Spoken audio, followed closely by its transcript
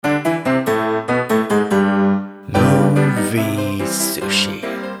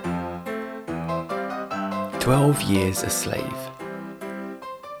5 years a slave.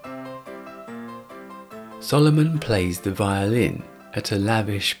 Solomon plays the violin at a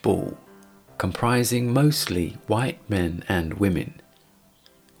lavish ball, comprising mostly white men and women.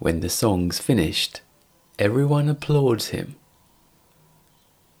 When the song's finished, everyone applauds him.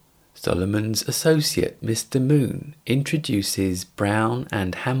 Solomon's associate Mr. Moon introduces Brown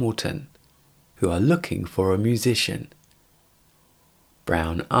and Hamilton, who are looking for a musician.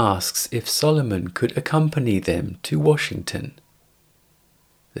 Brown asks if Solomon could accompany them to Washington.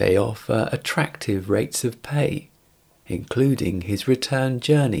 They offer attractive rates of pay, including his return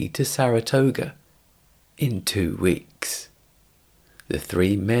journey to Saratoga in 2 weeks. The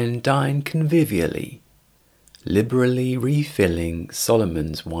 3 men dine convivially, liberally refilling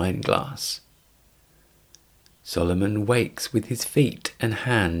Solomon's wine glass. Solomon wakes with his feet and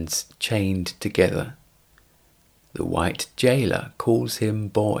hands chained together. The white jailer calls him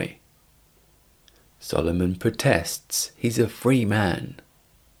boy. Solomon protests he's a free man.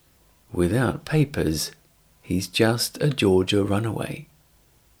 Without papers, he's just a Georgia runaway.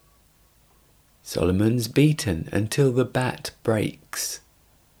 Solomon's beaten until the bat breaks.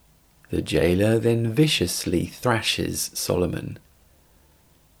 The jailer then viciously thrashes Solomon.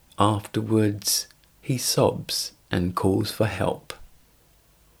 Afterwards, he sobs and calls for help.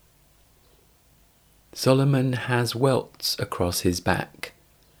 Solomon has welts across his back,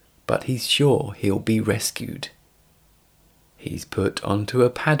 but he's sure he'll be rescued. He's put onto a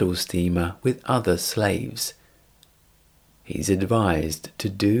paddle steamer with other slaves. He's advised to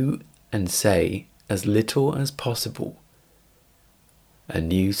do and say as little as possible. A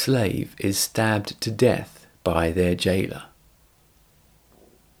new slave is stabbed to death by their jailer.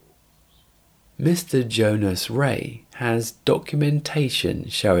 Mr. Jonas Ray has documentation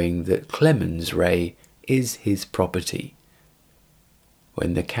showing that Clemens Ray is his property.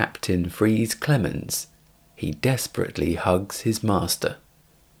 When the captain frees Clemens, he desperately hugs his master.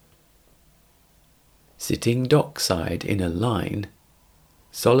 Sitting dockside in a line,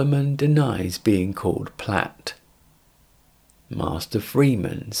 Solomon denies being called Platt. Master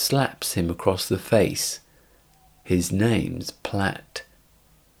Freeman slaps him across the face. His name's Platt.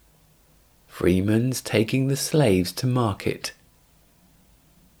 Freeman's taking the slaves to market.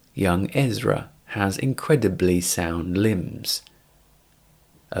 Young Ezra has incredibly sound limbs.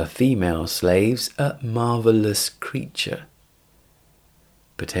 A female slave's a marvelous creature.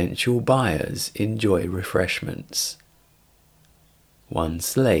 Potential buyers enjoy refreshments. One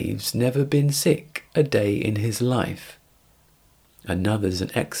slave's never been sick a day in his life. Another's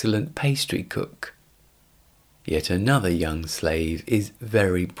an excellent pastry cook. Yet another young slave is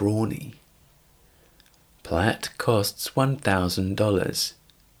very brawny. Platt costs $1,000.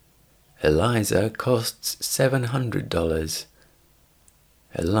 Eliza costs $700.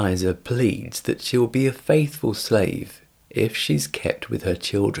 Eliza pleads that she'll be a faithful slave if she's kept with her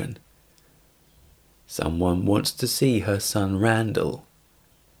children. Someone wants to see her son Randall.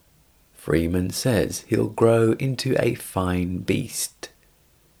 Freeman says he'll grow into a fine beast.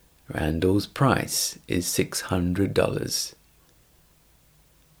 Randall's price is $600.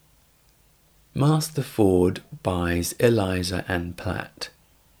 Master Ford buys Eliza and Platt.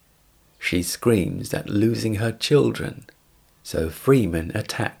 She screams at losing her children, so Freeman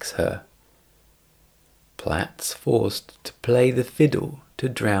attacks her. Platt's forced to play the fiddle to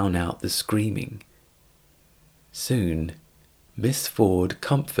drown out the screaming. Soon, Miss Ford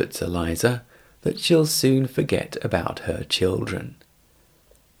comforts Eliza that she'll soon forget about her children.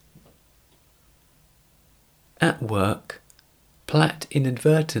 At work, Platt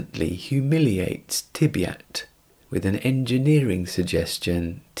inadvertently humiliates Tibiat with an engineering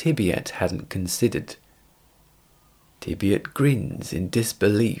suggestion Tibiat hadn't considered. Tibiat grins in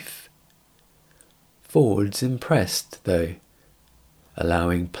disbelief. Ford's impressed, though,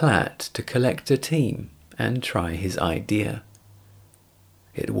 allowing Platt to collect a team and try his idea.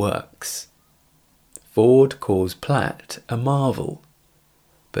 It works. Ford calls Platt a marvel,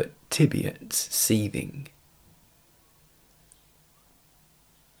 but Tibiat's seething.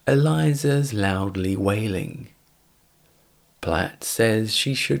 Eliza's loudly wailing. Platt says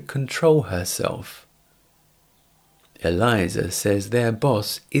she should control herself. Eliza says their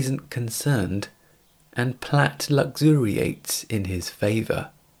boss isn't concerned, and Platt luxuriates in his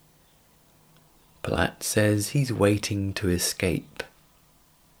favour. Platt says he's waiting to escape.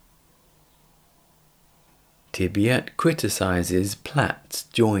 Tibiat criticizes Platt's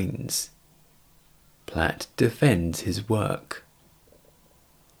joins. Platt defends his work.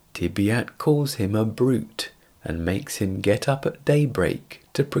 Tibiat calls him a brute and makes him get up at daybreak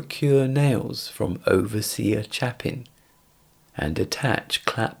to procure nails from Overseer Chapin and attach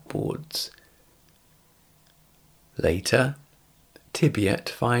clapboards. Later, Tibiet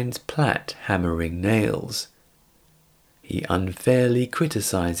finds Platt hammering nails. He unfairly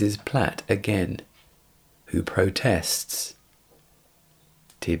criticizes Platt again, who protests.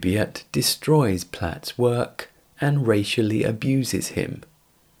 Tibiet destroys Platt's work and racially abuses him.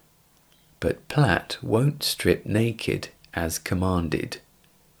 But Platt won't strip naked as commanded.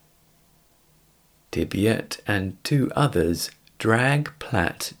 Tibiet and 2 others drag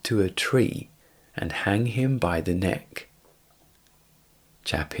Platt to a tree and hang him by the neck.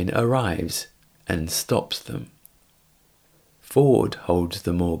 Chapin arrives and stops them. Ford holds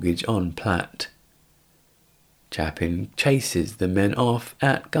the mortgage on Platt. Chapin chases the men off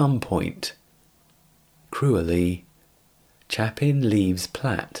at gunpoint. Cruelly, Chapin leaves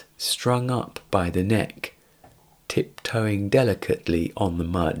Platt strung up by the neck, tiptoeing delicately on the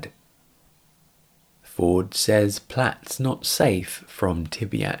mud. Ford says Platt's not safe from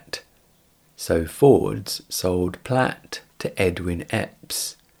Tibiet, so Ford's sold Platt to Edwin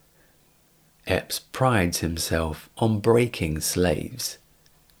Epps. Epps prides himself on breaking slaves.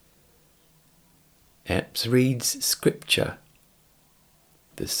 Epps reads scripture.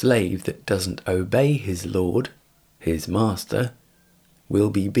 The slave that doesn't obey his lord, his master, will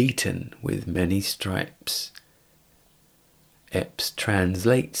be beaten with many stripes. Epps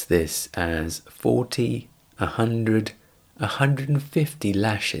translates this as 40, 100, 150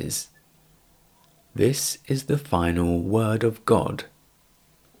 lashes. This is the final word of God.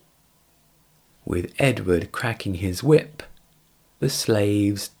 With Edward cracking his whip, the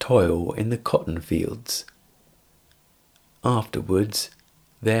slaves toil in the cotton fields. Afterwards,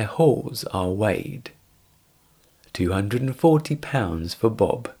 their hauls are weighed. 240 pounds for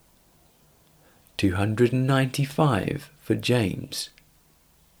Bob, 295 for James,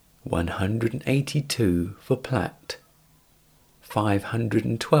 182 for Platt,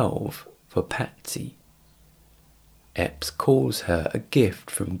 512 for Patsy. Epps calls her a gift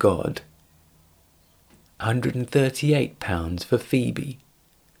from God. 138 pounds for Phoebe,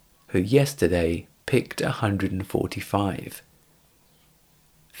 who yesterday picked 145.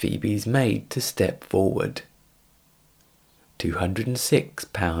 Phoebe's made to step forward. 206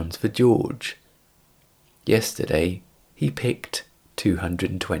 pounds for George. Yesterday he picked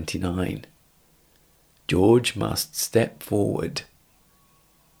 229. George must step forward.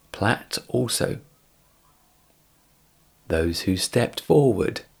 Platt also. Those who stepped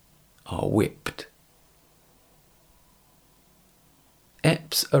forward are whipped.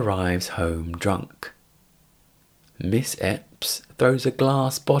 Epps arrives home drunk. Miss Epps throws a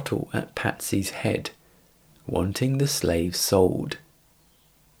glass bottle at Patsy's head, wanting the slave sold.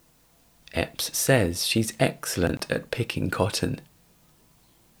 Epps says she's excellent at picking cotton.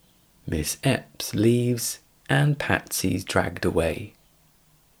 Miss Epps leaves and Patsy's dragged away.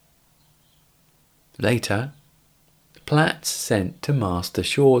 Later, Platt's sent to Master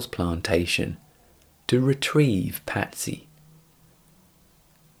Shaw's plantation to retrieve Patsy.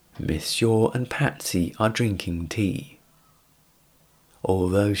 Miss Shaw and Patsy are drinking tea.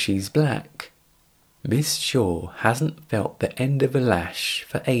 Although she's black, Miss Shaw hasn't felt the end of a lash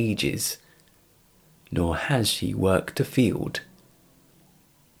for ages, nor has she worked a field.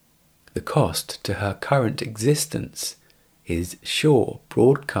 The cost to her current existence is Shaw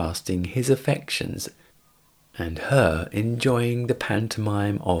broadcasting his affections and her enjoying the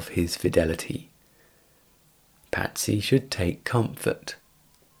pantomime of his fidelity. Patsy should take comfort.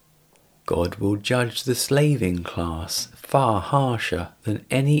 God will judge the slaving class far harsher than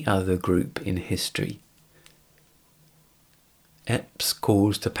any other group in history. Epps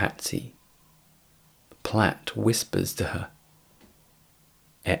calls to Patsy. Platt whispers to her.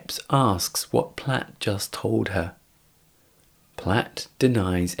 Epps asks what Platt just told her. Platt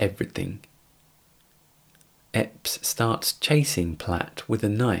denies everything. Epps starts chasing Platt with a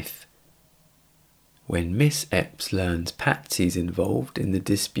knife. When Miss Epps learns Patsy's involved in the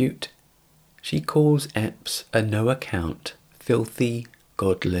dispute, she calls Epps a no-account, filthy,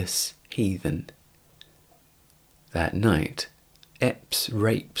 godless heathen. That night, Epps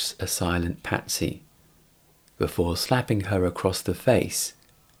rapes a silent Patsy, before slapping her across the face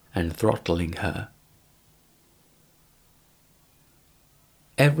and throttling her.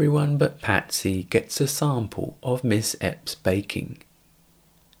 Everyone but Patsy gets a sample of Miss Epps' baking.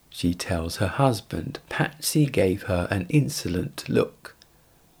 She tells her husband Patsy gave her an insolent look.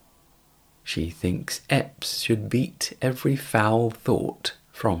 She thinks Epps should beat every foul thought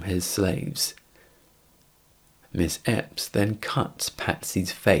from his slaves. Miss Epps then cuts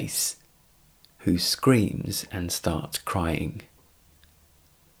Patsy's face, who screams and starts crying.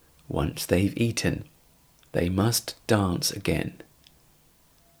 Once they've eaten, they must dance again.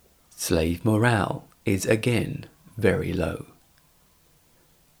 Slave morale is again very low.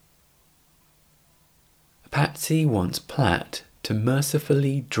 Patsy wants Platt to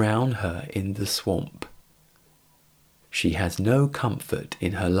mercifully drown her in the swamp. She has no comfort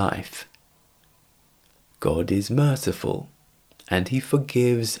in her life. God is merciful, and he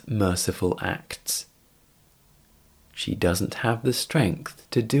forgives merciful acts. She doesn't have the strength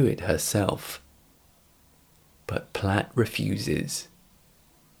to do it herself. But Platt refuses.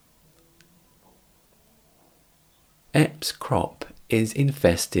 Epps' crop is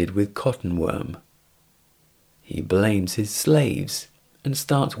infested with cottonworm. He blames his slaves and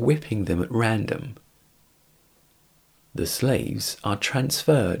starts whipping them at random. The slaves are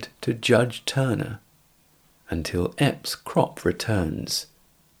transferred to Judge Turner until Epps' crop returns.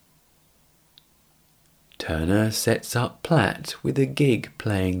 Turner sets up Platt with a gig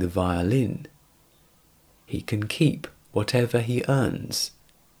playing the violin. He can keep whatever he earns.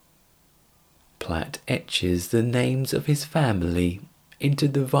 Platt etches the names of his family into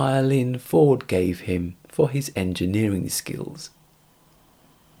the violin Ford gave him for his engineering skills.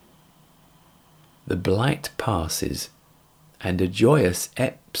 The blight passes, and a joyous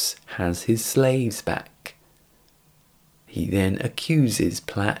Epps has his slaves back. He then accuses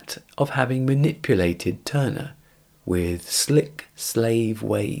Platt of having manipulated Turner with slick slave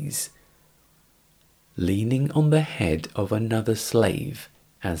ways, leaning on the head of another slave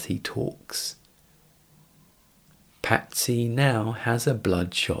as he talks. Patsy now has a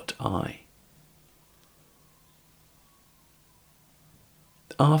bloodshot eye.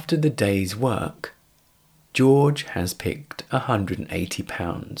 After the day's work, George has picked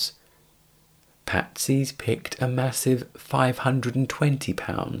 £180. Patsy's picked a massive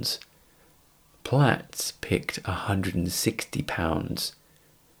 £520. Platt's picked £160.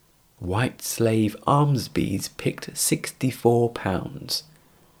 White slave Armsby's picked £64.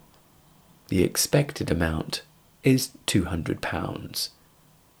 The expected amount is £200.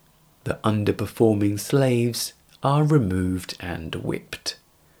 The underperforming slaves are removed and whipped.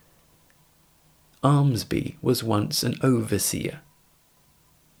 Armsby was once an overseer,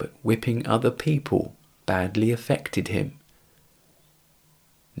 but whipping other people badly affected him.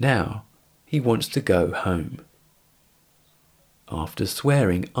 Now he wants to go home. After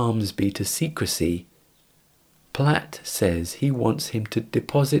swearing Armsby to secrecy, Platt says he wants him to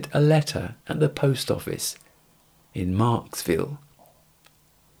deposit a letter at the post office in Marksville.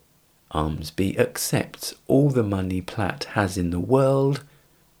 Armsby accepts all the money Platt has in the world,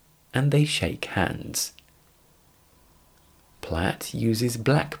 and they shake hands. Platt uses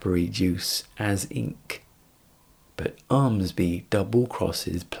blackberry juice as ink, but Armsby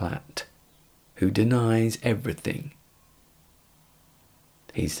double-crosses Platt, who denies everything.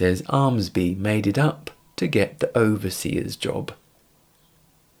 He says Armsby made it up to get the overseer's job.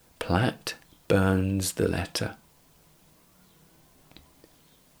 Platt burns the letter.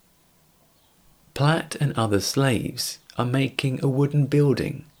 Platt and other slaves are making a wooden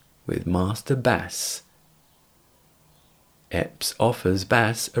building with Master Bass. Epps offers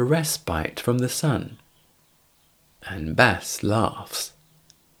Bass a respite from the sun, and Bass laughs.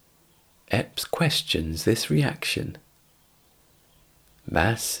 Epps questions this reaction.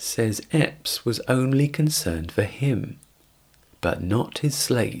 Bass says Epps was only concerned for him, but not his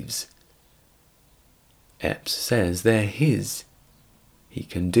slaves. Epps says they're his. He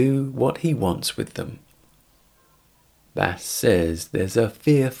can do what he wants with them. Bass says there's a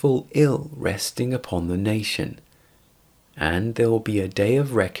fearful ill resting upon the nation, and there will be a day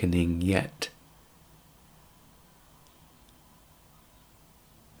of reckoning yet.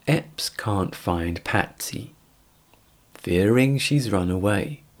 Epps can't find Patsy, fearing she's run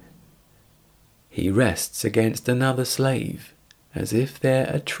away. He rests against another slave, as if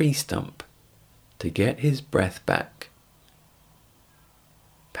they're a tree stump, to get his breath back.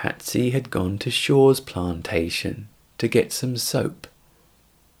 Patsy had gone to Shaw's plantation to get some soap,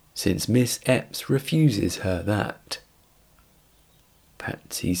 since Miss Epps refuses her that.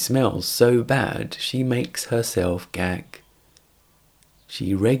 Patsy smells so bad she makes herself gag.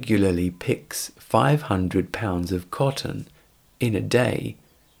 She regularly picks 500 pounds of cotton in a day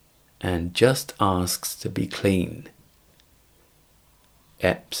and just asks to be clean.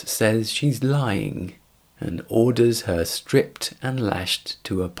 Epps says she's lying and orders her stripped and lashed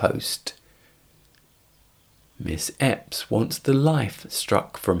to a post. Miss Epps wants the life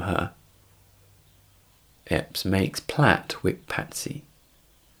struck from her. Epps makes Platt whip Patsy.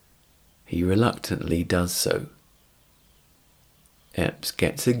 He reluctantly does so. Epps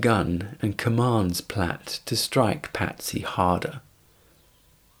gets a gun and commands Platt to strike Patsy harder.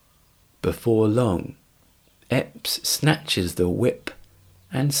 Before long, Epps snatches the whip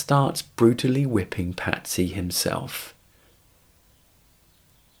and starts brutally whipping Patsy himself.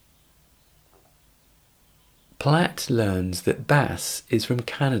 Platt learns that Bass is from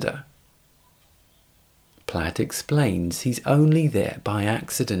Canada. Platt explains he's only there by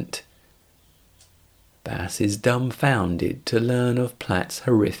accident. Bass is dumbfounded to learn of Platt's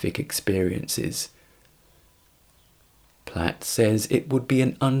horrific experiences. Platt says it would be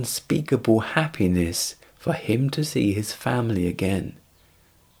an unspeakable happiness for him to see his family again.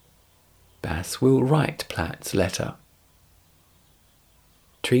 Bass will write Platt's letter.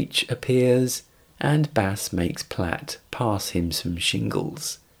 Treach appears and Bass makes Platt pass him some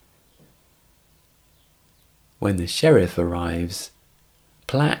shingles. When the sheriff arrives,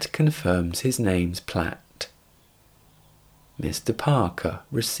 Platt confirms his name's Platt. Mr. Parker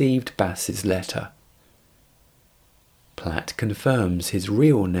received Bass's letter. Platt confirms his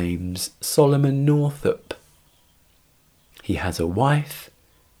real name's Solomon Northup. He has a wife,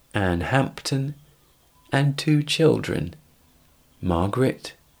 Anne Hampton, and 2 children,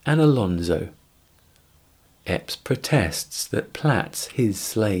 Margaret and Alonzo. Epps protests that Platt's his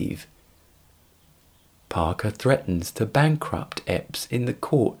slave. Parker threatens to bankrupt Epps in the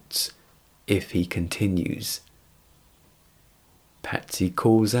courts if he continues. Patsy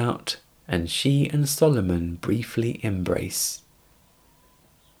calls out and she and Solomon briefly embrace.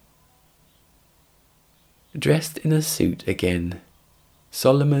 Dressed in a suit again,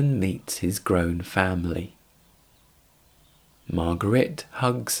 Solomon meets his grown family. Margaret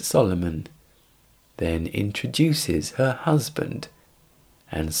hugs Solomon, then introduces her husband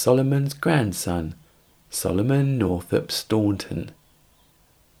and Solomon's grandson, Solomon Northup Staunton.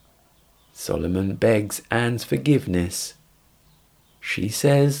 Solomon begs Anne's forgiveness. She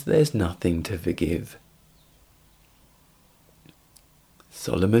says there's nothing to forgive.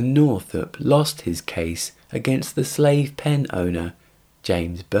 Solomon Northup lost his case against the slave pen owner,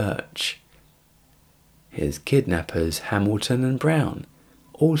 James Birch. His kidnappers, Hamilton and Brown,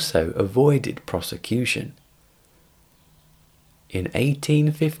 also avoided prosecution. In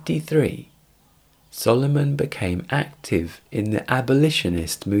 1853, Solomon became active in the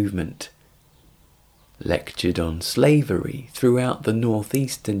abolitionist movement, lectured on slavery throughout the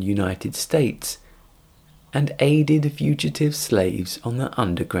northeastern United States, and aided fugitive slaves on the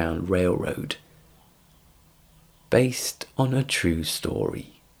Underground Railroad. Based on a true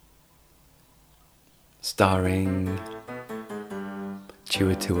story. Starring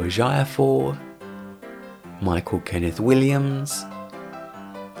Chiwetel Ejiofor, Michael Kenneth Williams,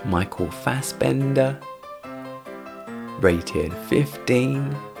 Michael Fassbender, rated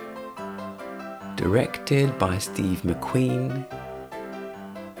 15, directed by Steve McQueen,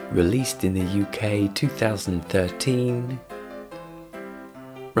 released in the UK 2013,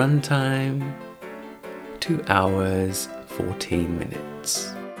 runtime 2 hours 14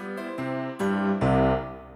 minutes.